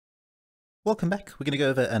Welcome back. We're going to go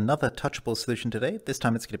over another Touchable solution today. This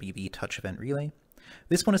time it's going to be the Touch Event Relay.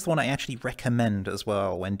 This one is the one I actually recommend as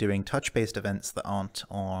well when doing touch-based events that aren't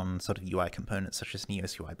on sort of UI components such as an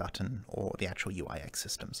EOS UI button or the actual UIX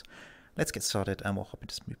systems. Let's get started and we'll hop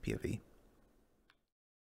into Smooth POV.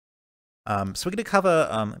 So we're going to cover,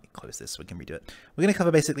 let me close this so we can redo it. We're going to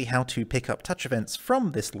cover basically how to pick up touch events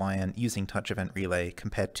from this lion using Touch Event Relay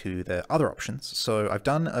compared to the other options. So I've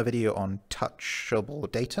done a video on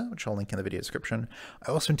TouchableData, which I'll link in the video description.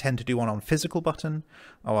 I also intend to do one on Physical Button,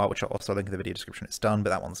 which I'll also link in the video description. It's done,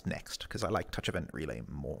 but that one's next because I like Touch Event Relay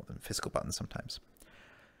more than Physical Button sometimes.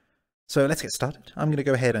 So let's get started. I'm going to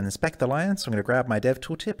go ahead and inspect the lion. So I'm going to grab my dev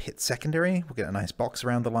tooltip, hit secondary. We'll get a nice box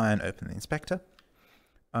around the lion, open the inspector.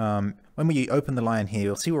 When we open the lion here,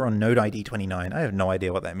 you'll see we're on node ID 29. I have no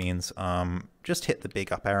idea what that means. Just hit the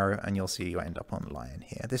big up arrow and you'll see you end up on the lion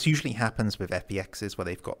here. This usually happens with FBXs where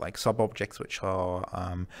they've got like sub-objects which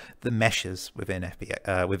are the meshes within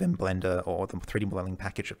within Blender or the 3D modeling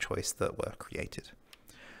package of choice that were created.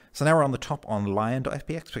 So now we're on the top on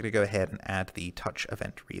lion.fbx. We're going to go ahead and add the touch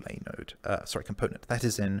event relay node, component. That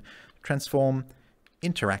is in transform,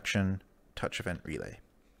 interaction, touch event relay.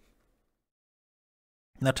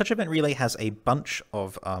 Now, Touch Event Relay has a bunch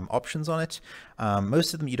of options on it.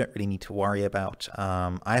 Most of them you don't really need to worry about.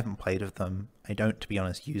 I haven't played with them. I don't, to be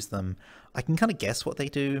honest, use them. I can kind of guess what they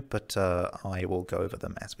do, but I will go over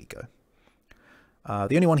them as we go.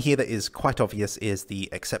 The only one here that is quite obvious is the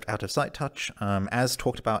accept out of sight touch. As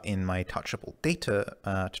talked about in my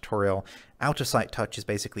TouchableData tutorial, out of sight touch is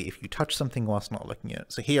basically if you touch something whilst not looking at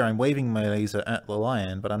it. So here I'm waving my laser at the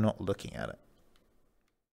lion, but I'm not looking at it.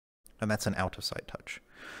 And that's an out of sight touch.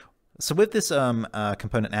 So with this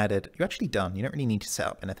component added, you're actually done. You don't really need to set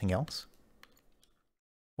up anything else.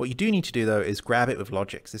 What you do need to do though is grab it with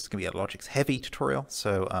Logix. This is going to be a Logix heavy tutorial,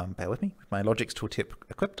 so bear with me. With my Logix tooltip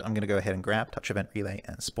equipped, I'm going to go ahead and grab Touch Event Relay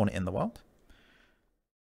and spawn it in the world.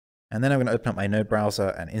 And then I'm going to open up my node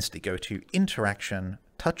browser and instantly go to Interaction,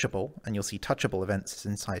 Touchable, and you'll see TouchableEvents is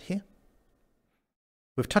inside here.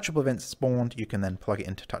 With TouchableEvents spawned, you can then plug it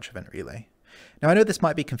into Touch Event Relay. Now, I know this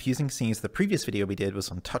might be confusing seeing as the previous video we did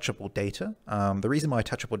was on TouchableData. The reason why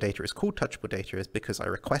TouchableData is called TouchableData is because I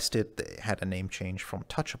requested that it had a name change from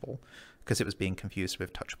Touchable because it was being confused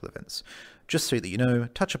with TouchableEvents. Just so that you know,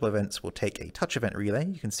 TouchableEvents will take a touch event relay.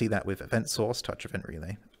 You can see that with event source, touch event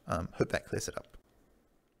relay. Hope that clears it up.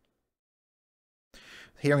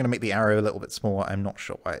 Here I'm going to make the arrow a little bit smaller. I'm not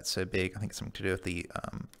sure why it's so big. I think it's something to do with the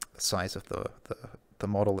size of the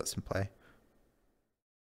model that's in play.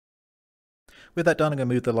 With that done, I'm going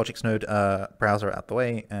to move the Logix node browser out the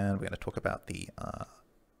way, and we're going to talk about the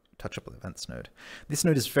TouchableEvents node. This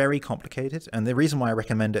node is very complicated, and the reason why I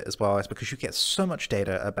recommend it as well is because you get so much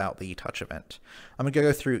data about the touch event. I'm going to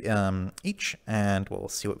go through each, and we'll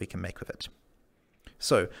see what we can make with it.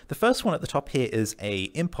 So the first one at the top here is a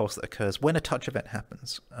impulse that occurs when a touch event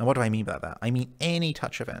happens. And what do I mean by that? I mean any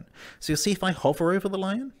touch event. So you'll see if I hover over the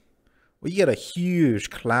lion, we get a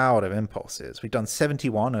huge cloud of impulses. We've done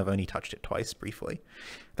 71, I've only touched it twice briefly.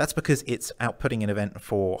 That's because it's outputting an event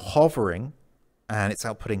for hovering, and it's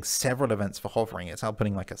outputting several events for hovering. It's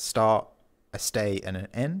outputting like a start, a stay, and an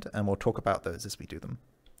end, and we'll talk about those as we do them.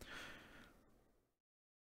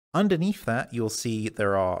 Underneath that, you'll see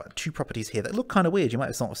there are two properties here that look kind of weird. You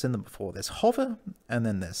might have not seen them before. There's hover, and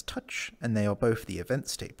then there's touch, and they are both the event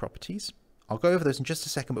state properties. I'll go over those in just a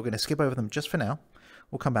second, but we're going to skip over them just for now.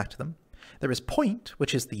 We'll come back to them. There is point,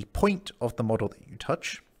 which is the point of the model that you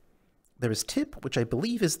touch. There is tip, which I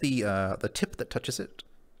believe is the tip that touches it.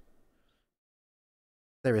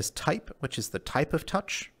 There is type, which is the type of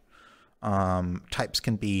touch. Types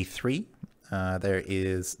can be three. There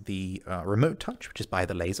is the remote touch, which is by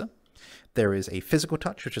the laser. There is a physical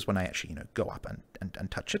touch, which is when I actually go up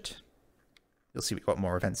and touch it. You'll see we've got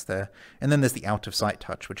more events there. And then there's the out of sight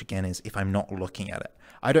touch, which again is if I'm not looking at it.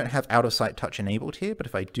 I don't have out of sight touch enabled here, but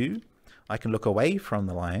if I do, I can look away from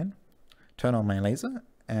the lion, turn on my laser,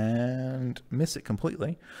 and miss it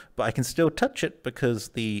completely. But I can still touch it because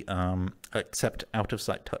the accept out of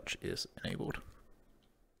sight touch is enabled.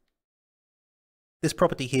 This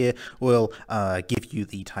property here will give you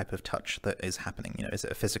the type of touch that is happening. Is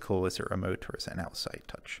it a physical, is it a remote, or is it an outside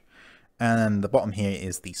touch? And the bottom here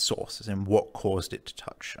is the source, as in what caused it to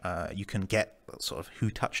touch. You can get sort of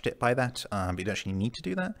who touched it by that, but you don't actually need to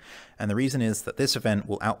do that. And the reason is that this event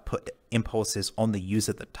will output impulses on the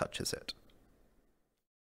user that touches it.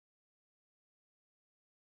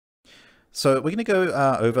 So we're going to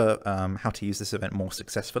go over how to use this event more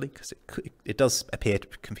successfully, because it does appear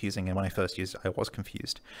confusing, and when I first used it, I was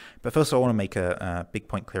confused. But first I want to make a big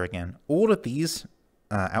point clear again. All of these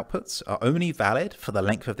outputs are only valid for the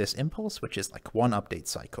length of this impulse, which is like one update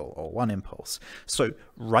cycle or one impulse. So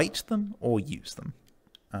write them or use them.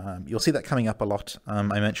 You'll see that coming up a lot. I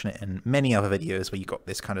mention it in many other videos where you got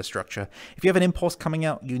this kind of structure. If you have an impulse coming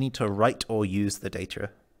out, you need to write or use the data.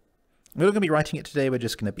 We're not going to be writing it today. We're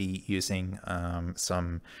just going to be using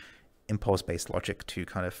some impulse-based logic to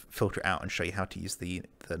kind of filter out and show you how to use the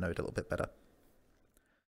node a little bit better.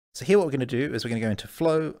 So here what we're going to do is we're going to go into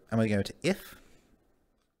flow and we're going to go to if.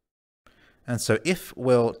 And so if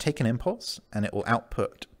will take an impulse and it will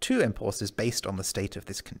output 2 impulses based on the state of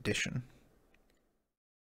this condition.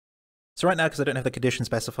 So right now, because I don't have the condition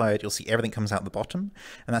specified, you'll see everything comes out the bottom,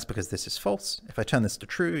 and that's because this is false. If I turn this to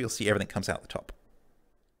true, you'll see everything comes out the top.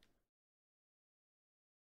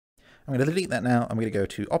 I'm going to delete that now. I'm going to go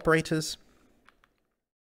to operators.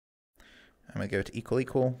 I'm going to go to equal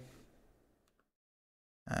equal.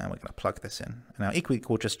 And we're going to plug this in. And now equal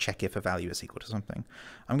equal, just check if a value is equal to something.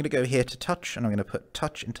 I'm going to go here to touch, and I'm going to put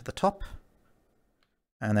touch into the top.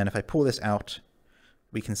 And then if I pull this out,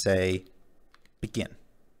 we can say begin.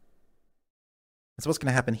 So what's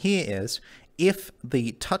going to happen here is, if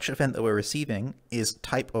the touch event that we're receiving is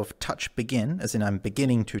type of touch begin, as in I'm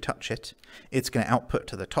beginning to touch it, it's going to output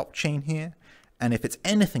to the top chain here. And if it's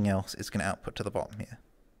anything else, it's going to output to the bottom here.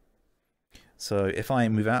 So if I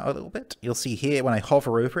move out a little bit, you'll see here when I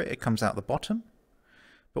hover over it, it comes out the bottom.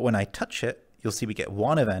 But when I touch it, you'll see we get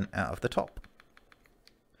one event out of the top.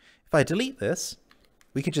 If I delete this,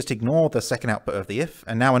 we could just ignore the second output of the if,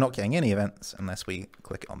 and now we're not getting any events unless we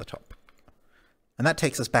click it on the top. And that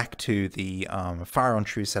takes us back to the fire on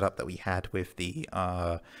true setup that we had with the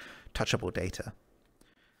TouchableData.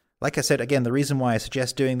 Like I said, again, the reason why I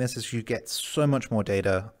suggest doing this is you get so much more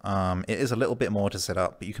data. It is a little bit more to set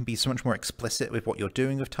up, but you can be so much more explicit with what you're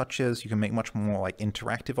doing with touches. You can make much more like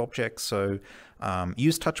interactive objects. So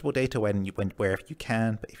use TouchableData wherever you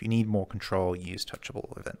can, but if you need more control, use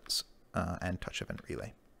TouchableEvents and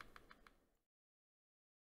TouchEventRelay.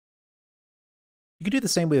 You can do the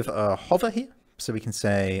same with hover here. So we can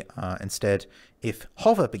say instead, if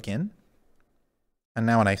hover begin, and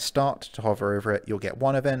now when I start to hover over it, you'll get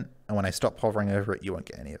one event, and when I stop hovering over it, you won't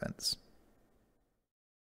get any events.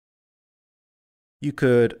 You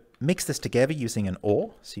could mix this together using an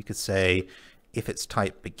or. So you could say, if it's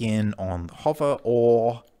type begin on the hover,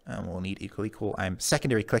 or, and we'll need equal equal, I'm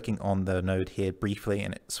secondary clicking on the node here briefly,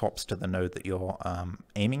 and it swaps to the node that you're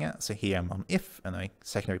aiming at. So here I'm on if, and I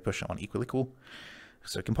secondary push it on equal equal.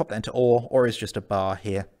 So we can pop that into or is just a bar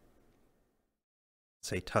here.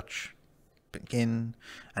 Say touch begin,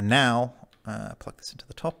 and now plug this into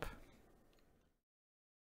the top.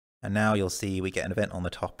 And now you'll see we get an event on the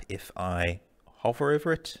top if I hover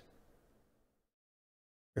over it,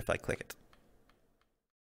 or if I click it.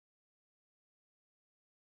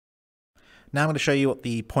 Now I'm going to show you what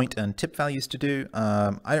the point and tip values to do.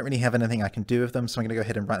 I don't really have anything I can do with them, so I'm going to go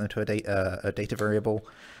ahead and write them to a data variable.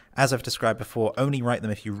 As I've described before, only write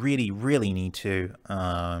them if you really, really need to.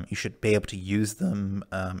 You should be able to use them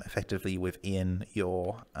effectively within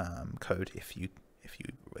your code if you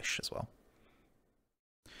wish as well.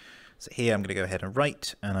 So here I'm going to go ahead and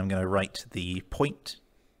write, and I'm going to write the point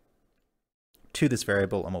to this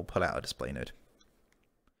variable, and we'll pull out a display node.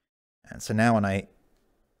 And so now when I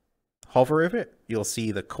hover over it, you'll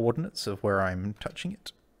see the coordinates of where I'm touching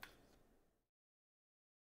it.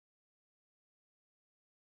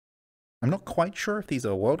 I'm not quite sure if these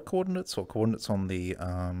are world coordinates or coordinates on the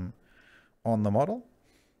model.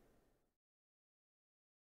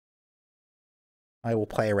 I will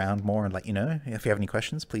play around more and let you know. If you have any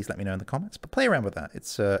questions, please let me know in the comments. But play around with that.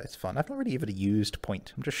 It's fun. I've not really ever used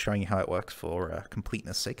point. I'm just showing you how it works for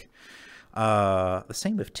completeness sake. The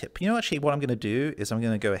same with tip. You know, actually, what I'm going to do is I'm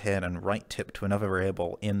going to go ahead and write tip to another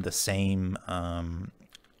variable in the same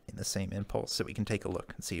impulse, so we can take a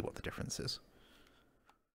look and see what the difference is.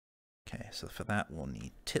 Okay, so for that we'll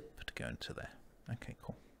need tip to go into there. Okay,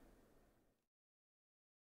 cool.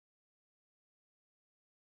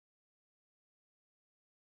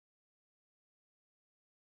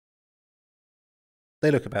 They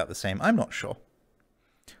look about the same. I'm not sure.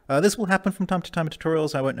 This will happen from time to time in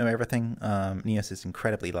tutorials. I won't know everything. Neos is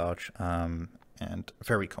incredibly large and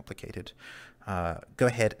very complicated. Go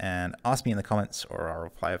ahead and ask me in the comments, or I'll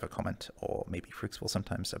reply with a comment, or maybe Fruix will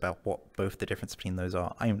sometimes, about what both the difference between those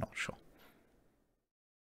are. I'm not sure.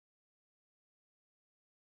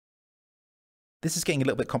 This is getting a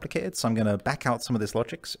little bit complicated, so I'm going to back out some of this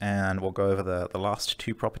logics, and we'll go over the last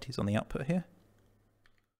two properties on the output here.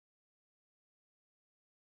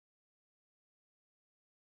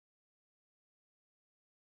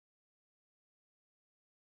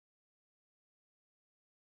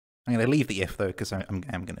 I'm going to leave the if though, because I'm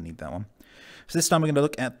going to need that one. So this time we're going to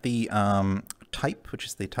look at the type, which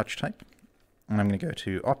is the touch type. And I'm going to go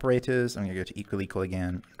to operators, I'm going to go to equal equal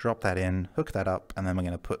again, drop that in, hook that up, and then we're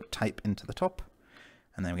going to put type into the top.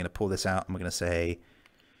 And then we're going to pull this out and we're going to say,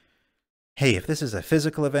 hey, if this is a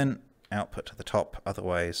physical event, output to the top,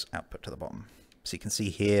 otherwise output to the bottom. So you can see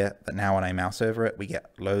here that now when I mouse over it, we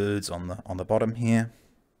get loads on the bottom here.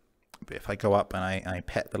 But if I go up and I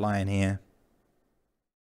pet the line here,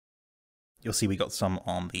 you'll see we got some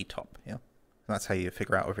on the top. Yeah, that's how you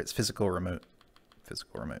figure out if it's physical, remote,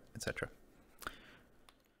 etc.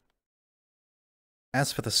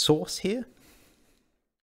 As for the source here,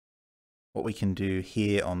 what we can do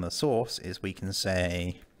here on the source is we can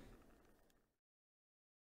say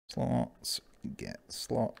slots get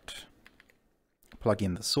slot, plug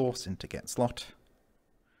in the source into get slot,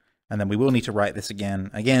 and then we will need to write this again.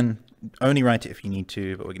 Again, only write it if you need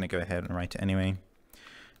to, but we're going to go ahead and write it anyway.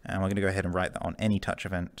 And we're going to go ahead and write that on any touch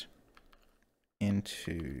event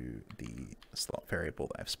into the slot variable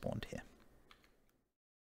that I've spawned here.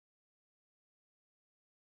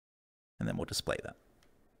 And then we'll display that.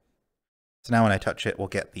 So now when I touch it, we'll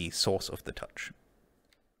get the source of the touch.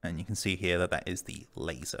 And you can see here that that is the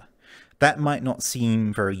laser. That might not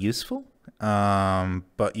seem very useful,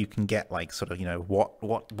 but you can get like sort of, you know,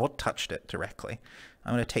 what touched it directly.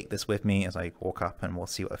 I'm going to take this with me as I walk up and we'll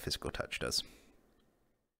see what a physical touch does.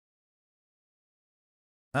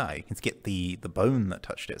 Ah, you can get the bone that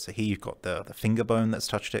touched it. So here you've got the finger bone that's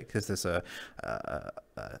touched it, because there's a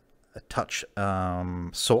touch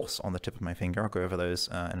source on the tip of my finger. I'll go over those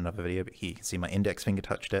in another video, but here you can see my index finger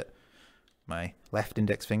touched it. My left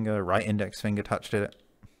index finger, right index finger touched it.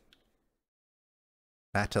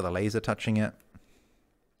 That to the laser touching it.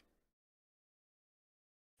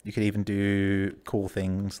 You could even do cool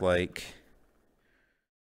things like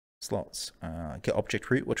slots, get object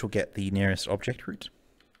root, which will get the nearest object root.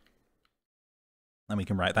 And we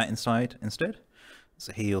can write that inside instead.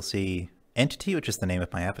 So here you'll see entity, which is the name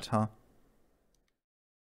of my avatar.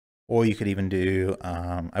 Or you could even do,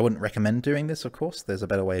 I wouldn't recommend doing this, of course. There's a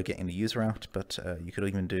better way of getting the user out, but you could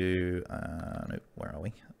even do, no, where are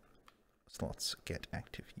we? Slots get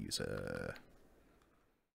active user.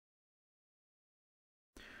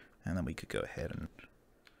 And then we could go ahead and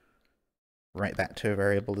write that to a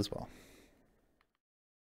variable as well.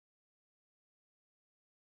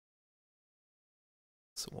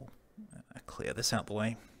 So we'll clear this out the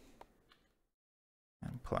way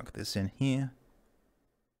and plug this in here.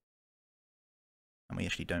 And we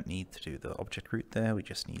actually don't need to do the object root there, we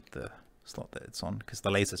just need the slot that it's on, because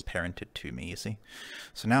the laser's parented to me, you see.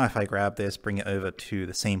 So now if I grab this, bring it over to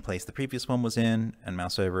the same place the previous one was in, and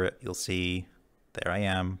mouse over it, you'll see there I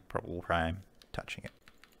am, probable prime, touching it.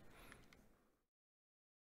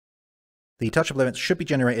 The touchable events should be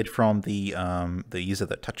generated from the user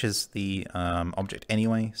that touches the object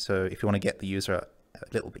anyway, so if you want to get the user a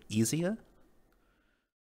little bit easier,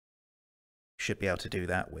 you should be able to do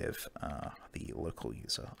that with the local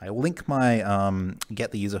user. I will link my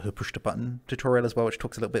get the user who pushed a button tutorial as well, which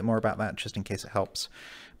talks a little bit more about that, just in case it helps.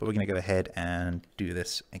 But we're going to go ahead and do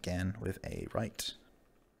this again with a write.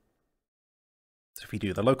 So if we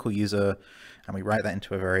do the local user and we write that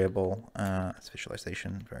into a variable, it's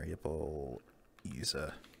visualization variable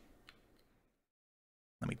user,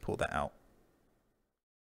 then we pull that out.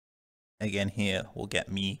 Again, here we'll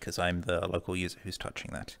get me because I'm the local user who's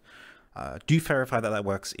touching that. Do verify that that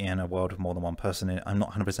works in a world with more than one person. I'm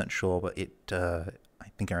not 100% sure, but it I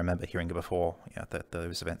think I remember hearing it before, yeah, that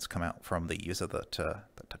those events come out from the user that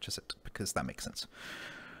touches it, because that makes sense.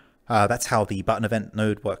 That's how the button event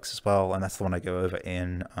node works as well, and that's the one I go over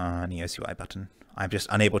in Neo's UI button. I'm just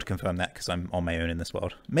unable to confirm that because I'm on my own in this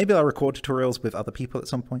world. Maybe I'll record tutorials with other people at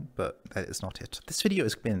some point, but that is not it. This video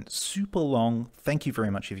has been super long. Thank you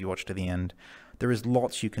very much if you watched to the end. There is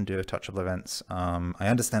lots you can do with touchable events. I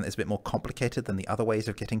understand it's a bit more complicated than the other ways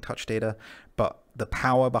of getting touch data, but the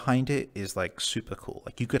power behind it is like super cool.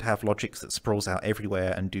 Like you could have logics that sprawls out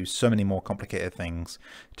everywhere and do so many more complicated things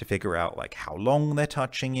to figure out like how long they're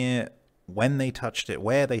touching it, when they touched it,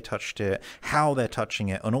 where they touched it, how they're touching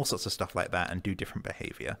it, and all sorts of stuff like that, and do different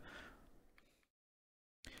behavior.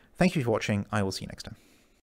 Thank you for watching. I will see you next time.